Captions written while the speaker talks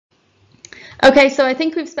Okay, so I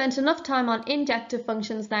think we've spent enough time on injective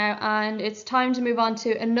functions now, and it's time to move on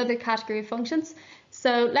to another category of functions.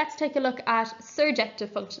 So let's take a look at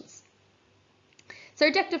surjective functions.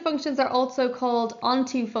 Surjective functions are also called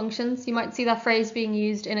onto functions. You might see that phrase being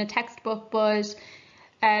used in a textbook, but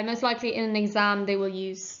most likely in an exam they will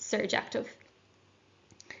use surjective.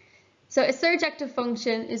 So a surjective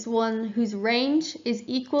function is one whose range is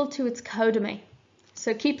equal to its codomain.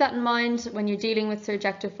 So keep that in mind when you're dealing with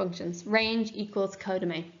surjective functions. Range equals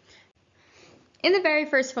codomain. In the very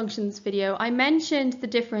first functions video, I mentioned the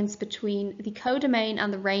difference between the codomain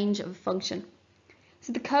and the range of a function.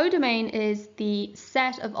 So the codomain is the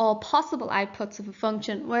set of all possible outputs of a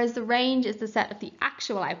function, whereas the range is the set of the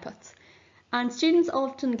actual outputs. And students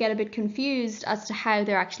often get a bit confused as to how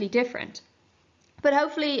they're actually different. But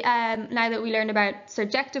hopefully, now that we learn about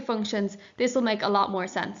surjective functions, this will make a lot more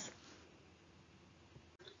sense.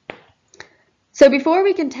 So before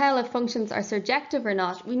we can tell if functions are surjective or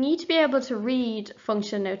not, we need to be able to read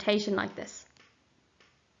function notation like this.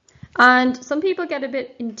 And some people get a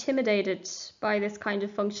bit intimidated by this kind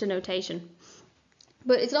of function notation,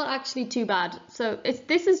 but it's not actually too bad. So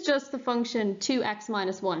this is just the function 2x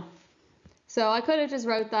minus 1. So I could have just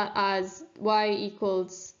wrote that as y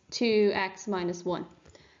equals 2x minus 1.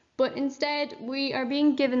 But instead, we are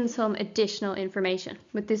being given some additional information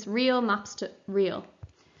with this real maps to real.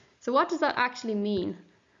 So what does that actually mean?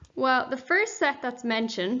 Well, the first set that's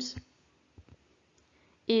mentioned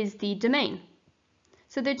is the domain.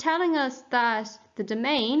 So they're telling us that the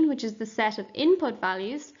domain, which is the set of input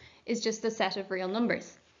values, is just the set of real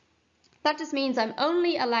numbers. That just means I'm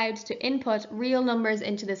only allowed to input real numbers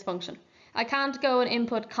into this function. I can't go and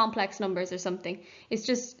input complex numbers or something. It's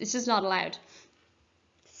just not allowed.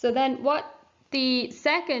 So then what the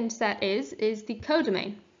second set is the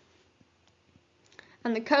codomain.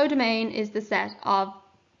 And the codomain is the set of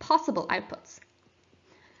possible outputs.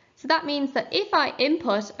 So that means that if I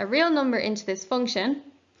input a real number into this function,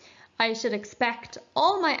 I should expect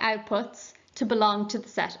all my outputs to belong to the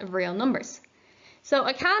set of real numbers. So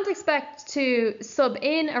I can't expect to sub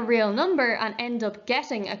in a real number and end up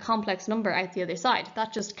getting a complex number out the other side.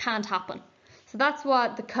 That just can't happen. So that's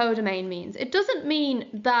what the codomain means. It doesn't mean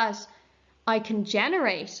that I can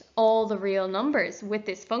generate all the real numbers with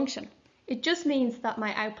this function. It just means that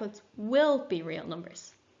my outputs will be real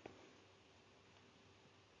numbers.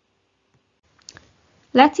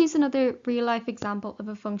 Let's use another real-life example of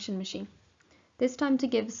a function machine, this time to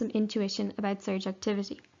give some intuition about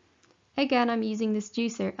surjectivity. Again, I'm using this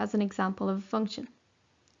juicer as an example of a function.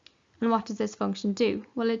 And what does this function do?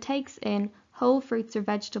 Well, it takes in whole fruits or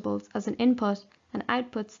vegetables as an input and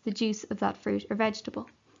outputs the juice of that fruit or vegetable.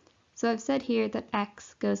 So I've said here that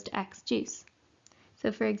x goes to x juice.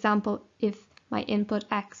 So for example, if my input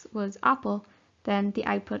x was apple, then the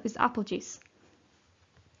output is apple juice.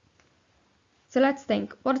 So let's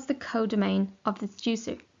think, what is the codomain of this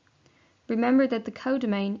juicer? Remember that the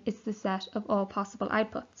codomain is the set of all possible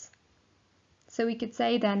outputs. So we could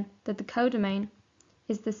say then that the codomain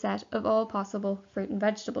is the set of all possible fruit and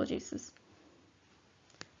vegetable juices.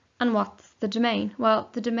 And what's the domain? Well,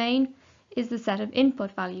 the domain is the set of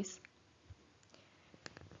input values.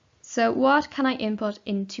 So what can I input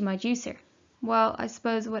into my juicer? Well, I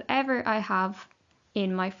suppose whatever I have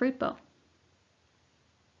in my fruit bowl.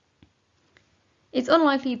 It's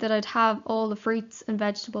unlikely that I'd have all the fruits and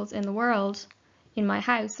vegetables in the world in my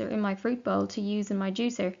house or in my fruit bowl to use in my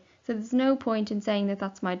juicer, so there's no point in saying that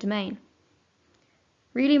that's my domain.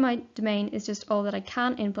 Really, my domain is just all that I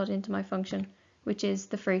can input into my function, which is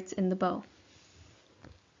the fruits in the bowl.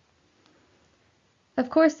 Of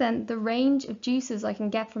course then, the range of juices I can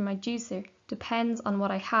get from my juicer depends on what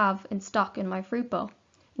I have in stock in my fruit bowl.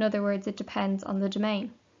 In other words, it depends on the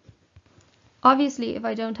domain. Obviously, if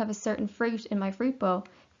I don't have a certain fruit in my fruit bowl,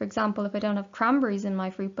 for example, if I don't have cranberries in my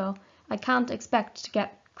fruit bowl, I can't expect to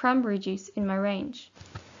get cranberry juice in my range.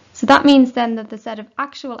 So that means then that the set of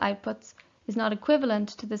actual outputs is not equivalent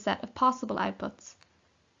to the set of possible outputs.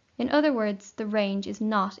 In other words, the range is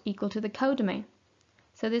not equal to the codomain.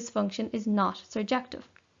 So this function is not surjective.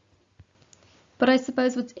 But I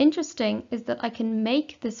suppose what's interesting is that I can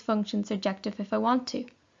make this function surjective if I want to,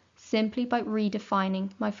 simply by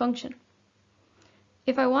redefining my function.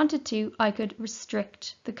 If I wanted to, I could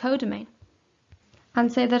restrict the codomain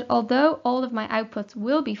and say that although all of my outputs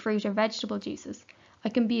will be fruit or vegetable juices, I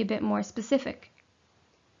can be a bit more specific.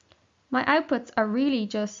 My outputs are really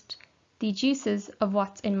just the juices of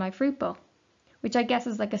what's in my fruit bowl, which I guess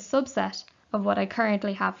is like a subset of what I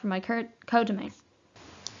currently have for my codomain.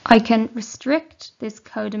 I can restrict this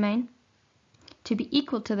codomain to be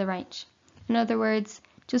equal to the range. In other words,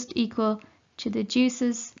 just equal to the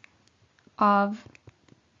juices of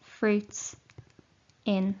fruits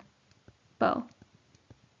in bowl.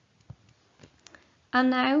 And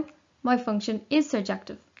now my function is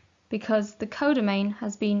surjective because the codomain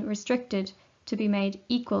has been restricted to be made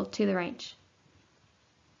equal to the range.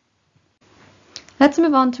 Let's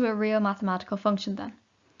move on to a real mathematical function then.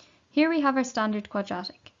 Here we have our standard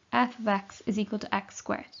quadratic, f of x is equal to x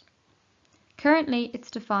squared. Currently it's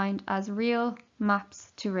defined as real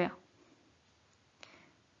maps to real.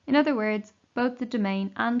 In other words, both the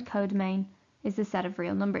domain and codomain is the set of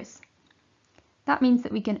real numbers. That means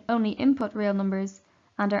that we can only input real numbers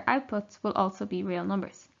and our outputs will also be real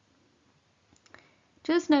numbers.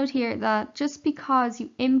 Just note here that just because you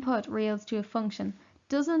input reals to a function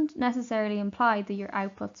doesn't necessarily imply that your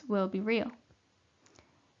outputs will be real.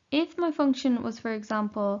 If my function was, for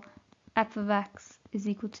example, f of x is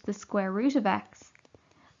equal to the square root of x,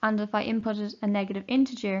 and if I inputted a negative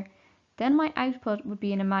integer, then my output would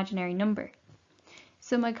be an imaginary number.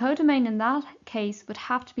 So my codomain in that case would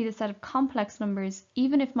have to be the set of complex numbers,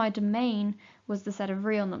 even if my domain was the set of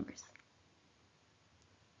real numbers,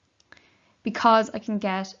 because I can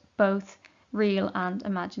get both real and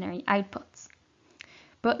imaginary outputs.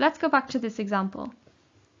 But let's go back to this example.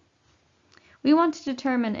 We want to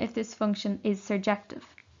determine if this function is surjective.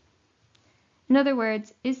 In other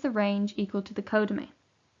words, is the range equal to the codomain?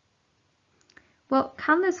 Well,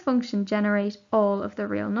 can this function generate all of the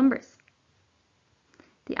real numbers?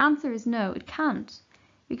 The answer is no, it can't,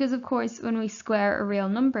 because of course when we square a real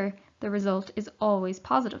number, the result is always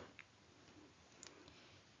positive.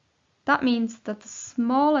 That means that the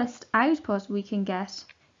smallest output we can get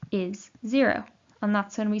is 0, and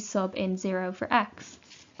that's when we sub in 0 for x.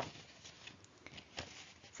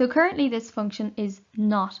 So currently this function is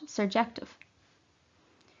not surjective.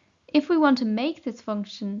 If we want to make this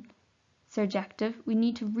function surjective, we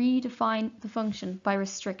need to redefine the function by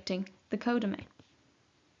restricting the codomain.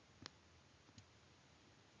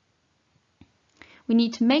 We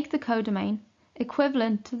need to make the codomain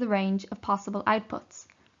equivalent to the range of possible outputs,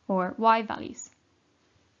 or y values.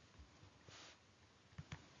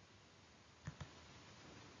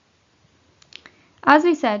 As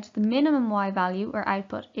we said, the minimum y value or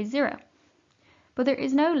output is 0, but there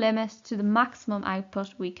is no limit to the maximum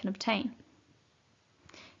output we can obtain.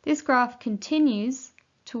 This graph continues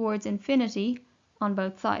towards infinity on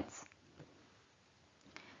both sides.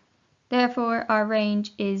 Therefore, our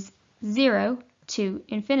range is 0 to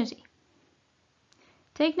infinity.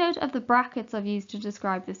 Take note of the brackets I've used to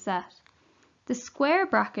describe this set. The square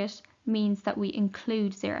bracket means that we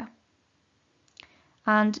include 0.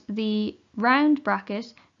 And the round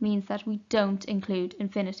bracket means that we don't include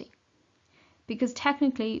infinity. Because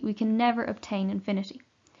technically we can never obtain infinity,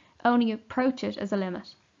 only approach it as a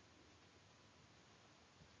limit.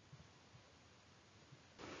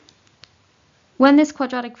 When this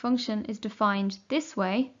quadratic function is defined this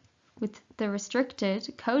way, with the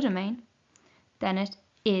restricted codomain, then it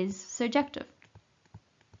is surjective.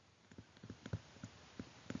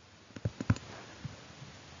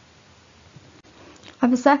 I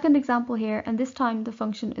have a second example here, and this time the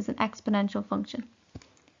function is an exponential function,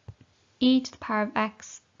 e to the power of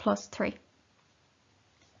x plus 3.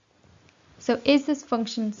 So is this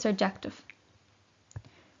function surjective?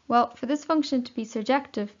 Well, for this function to be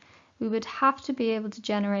surjective, we would have to be able to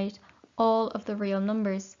generate all of the real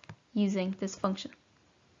numbers using this function.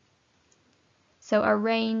 So our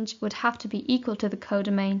range would have to be equal to the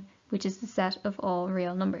codomain, which is the set of all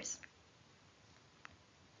real numbers.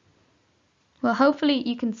 Well, hopefully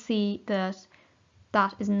you can see that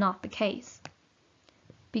that is not the case,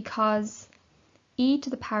 because e to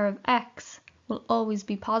the power of x will always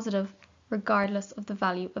be positive regardless of the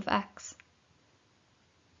value of x.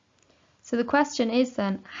 So the question is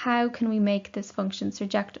then, how can we make this function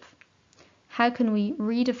surjective? How can we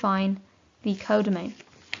redefine the codomain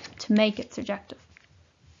to make it surjective?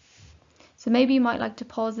 So maybe you might like to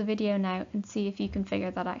pause the video now and see if you can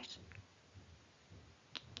figure that out.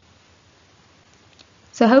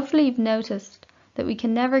 So hopefully you've noticed that we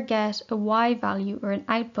can never get a y value or an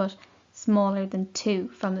output smaller than 2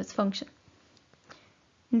 from this function.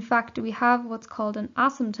 In fact, we have what's called an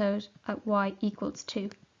asymptote at y equals 2.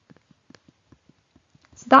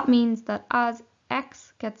 So that means that as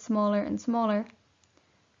x gets smaller and smaller,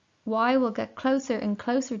 y will get closer and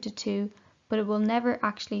closer to 2, but it will never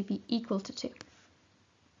actually be equal to 2.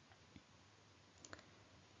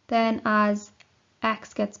 Then as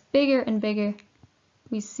x gets bigger and bigger,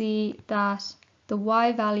 we see that the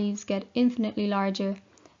y values get infinitely larger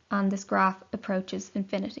and this graph approaches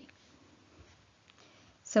infinity.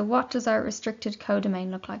 So what does our restricted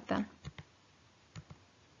codomain look like then?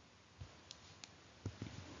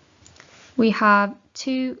 we have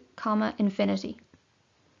 2, infinity.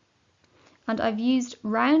 And I've used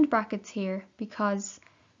round brackets here because,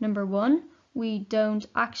 number 1, we don't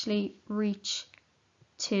actually reach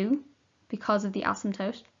 2 because of the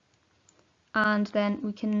asymptote, and then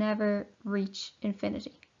we can never reach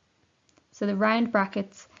infinity. So the round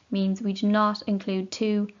brackets means we do not include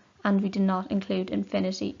 2 and we do not include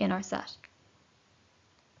infinity in our set.